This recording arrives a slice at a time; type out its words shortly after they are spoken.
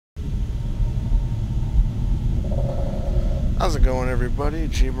How's it going, everybody?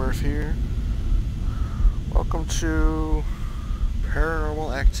 GMurf here. Welcome to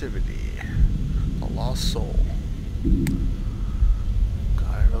Paranormal Activity, The Lost Soul. God,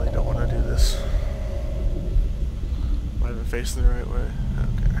 I really don't want to do this. Am I even facing the right way?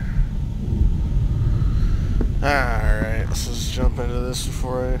 Okay. Alright, let's just jump into this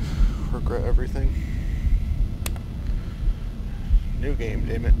before I regret everything. New game,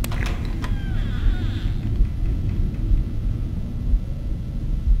 damn it.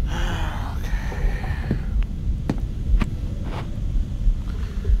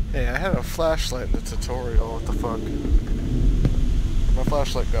 Hey, I had a flashlight in the tutorial. What the fuck? Where'd my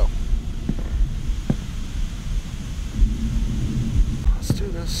flashlight go? Let's do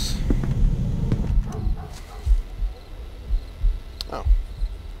this. Oh.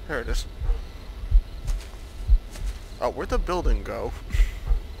 Here it is. Oh, where'd the building go?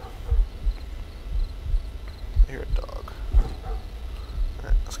 I hear a dog.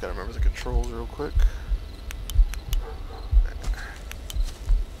 Alright, let's gotta remember the controls real quick.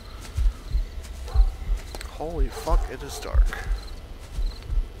 Holy fuck, it is dark.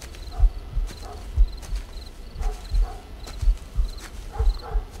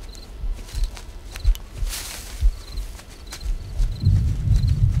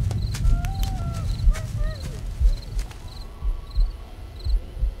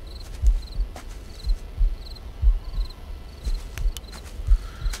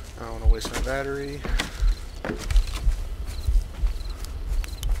 I don't want to waste my battery.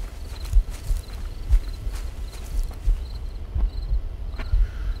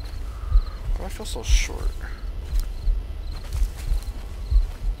 I feel so short.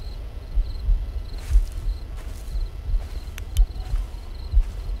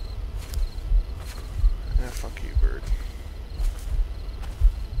 Yeah, fuck you, bird.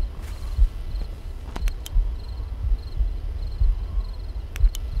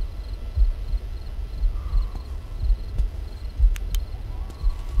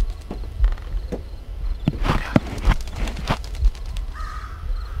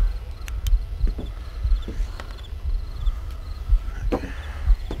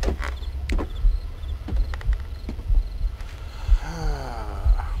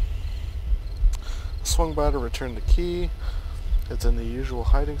 Swung by to return the key. It's in the usual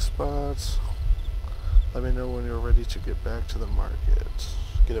hiding spots. Let me know when you're ready to get back to the market.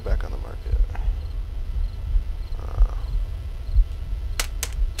 Get it back on the market.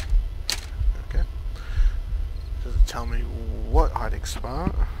 Okay. Does it tell me what hiding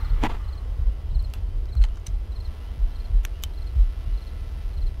spot?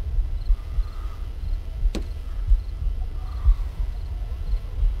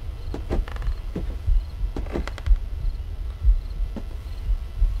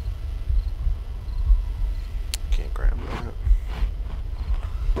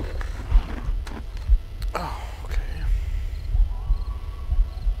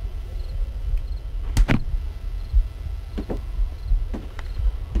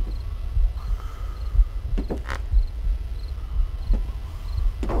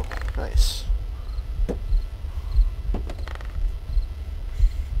 Nice.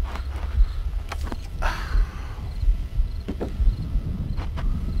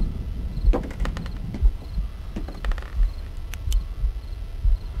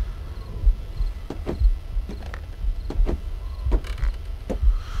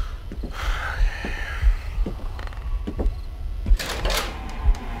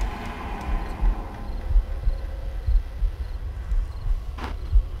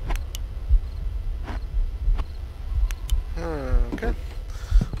 Okay,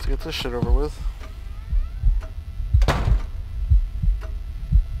 let's get this shit over with.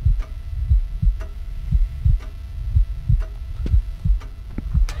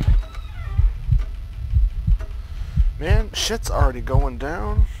 Man, shit's already going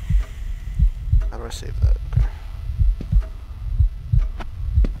down. How do I save that? Okay.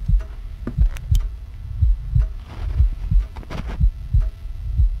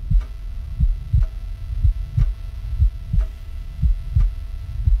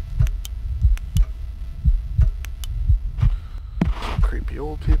 Creepy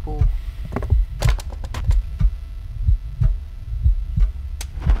old people.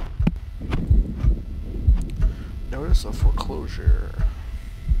 Notice a foreclosure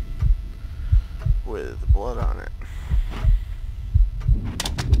with blood on it.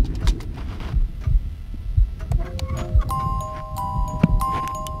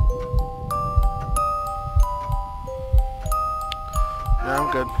 No,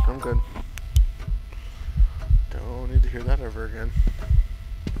 I'm good. I'm good. Don't need to hear that ever again.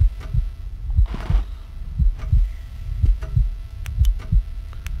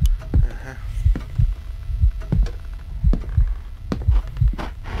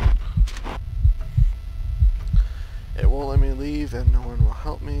 then no one will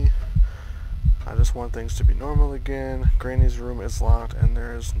help me. I just want things to be normal again. Granny's room is locked and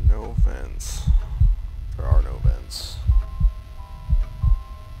there is no vents. There are no vents.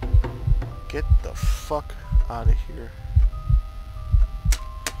 Get the fuck out of here.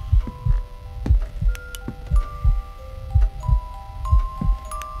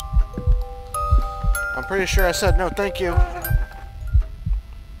 I'm pretty sure I said no thank you.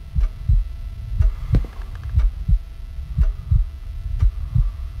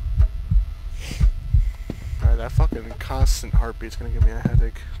 Alright, that fucking constant heartbeat's gonna give me a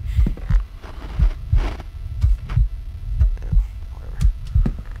headache. Yeah, whatever.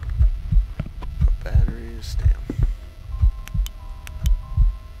 No batteries, damn.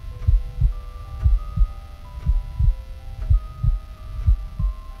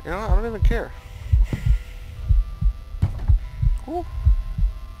 You know, I don't even care. Ooh.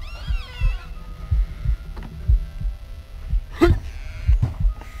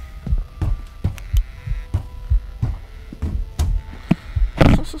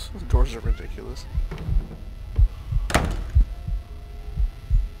 The doors are ridiculous.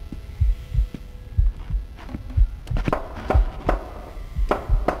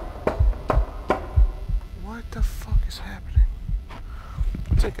 What the fuck is happening?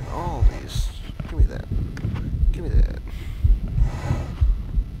 I'm taking all these. Give me that. Give me that.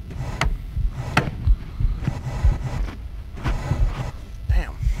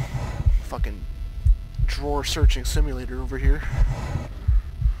 Damn. Fucking drawer searching simulator over here.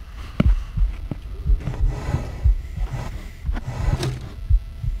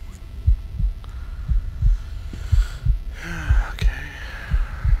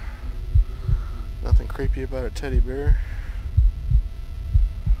 Creepy about a teddy bear.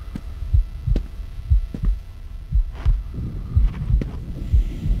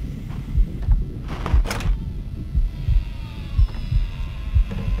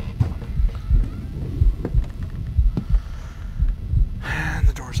 And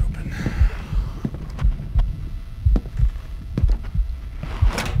the door's open.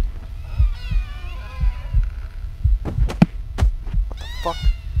 What the fuck?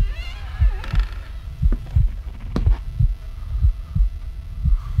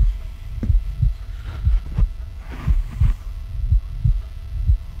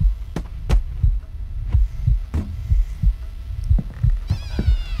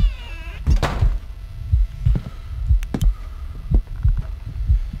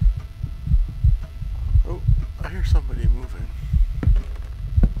 Somebody moving.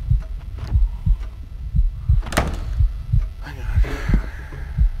 Hang on.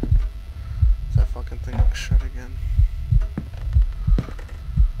 Is that fucking thing shut again?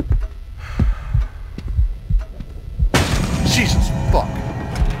 Jesus fuck.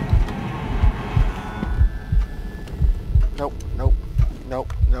 Nope, nope,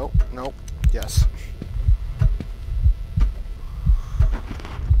 nope, nope, nope. Yes.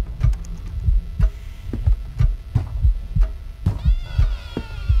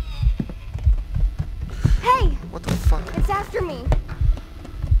 What the fuck? It's after me.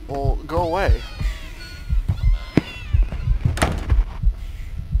 Well, go away.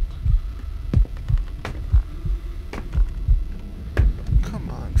 Come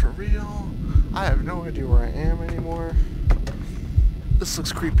on, for real? I have no idea where I am anymore. This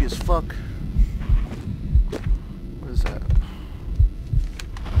looks creepy as fuck. What is that?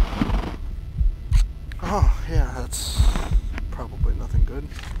 Oh, yeah, that's probably nothing good.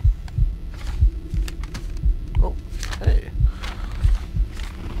 Oh, hey.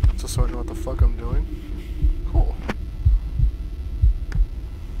 Just so I know what the fuck I'm doing. Cool.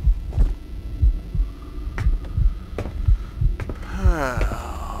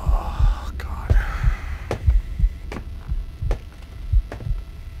 Oh, God.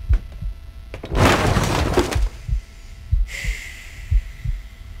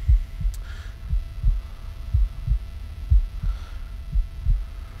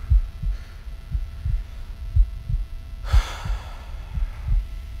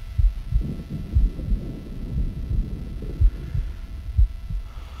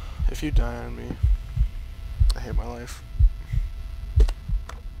 If you die on me, I hate my life.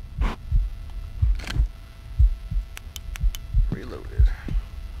 Reloaded.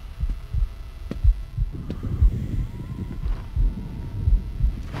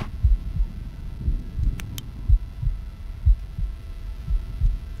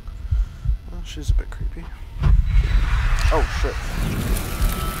 Well, she's a bit creepy. Oh shit.